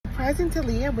surprising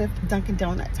Talia with Dunkin'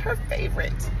 Donuts, her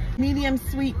favorite. Medium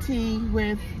sweet tea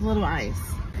with little ice.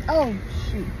 Oh,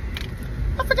 shoot.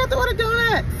 I forgot to order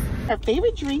donuts. Her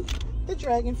favorite drink, the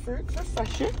dragon fruit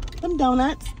refresher, some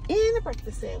donuts, and a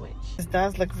breakfast sandwich. This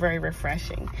does look very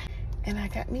refreshing. And I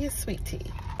got me a sweet tea.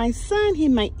 My son, he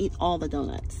might eat all the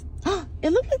donuts.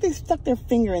 It looked like they stuck their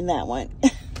finger in that one.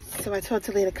 So I told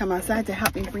Talia to come outside to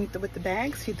help me bring it with the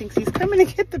bags. She thinks he's coming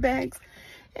to get the bags.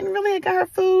 And really, I got her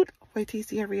food. Wait till you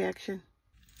see her reaction.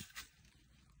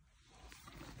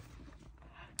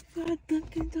 Got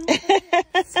Dunkin'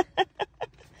 Donuts.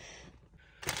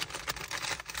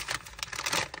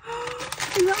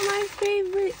 You got my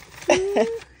favorite food.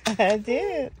 I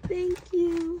did. Thank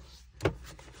you. I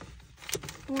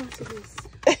want to see this.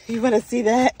 You want to see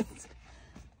that?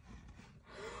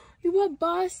 You want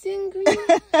Boston green?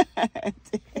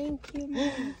 Thank you,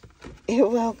 Mom. You're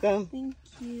welcome. Thank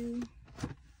you.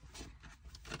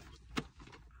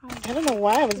 I don't know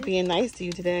why I was being nice to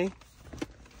you today.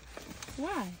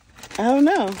 Why? I don't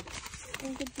know.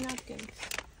 And get the napkins.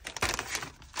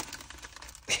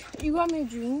 You got me a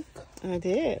drink? I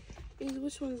did.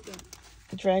 Which one is that?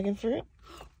 The dragon fruit.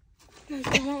 I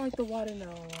don't like the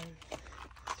watermelon one.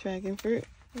 Dragon fruit.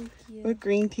 Thank you. With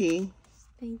green tea.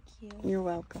 Thank you. You're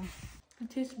welcome. It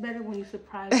tastes better when you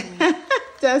surprise me.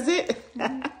 Does it?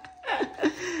 Mm-hmm.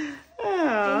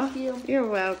 Oh, thank you. You're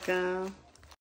welcome.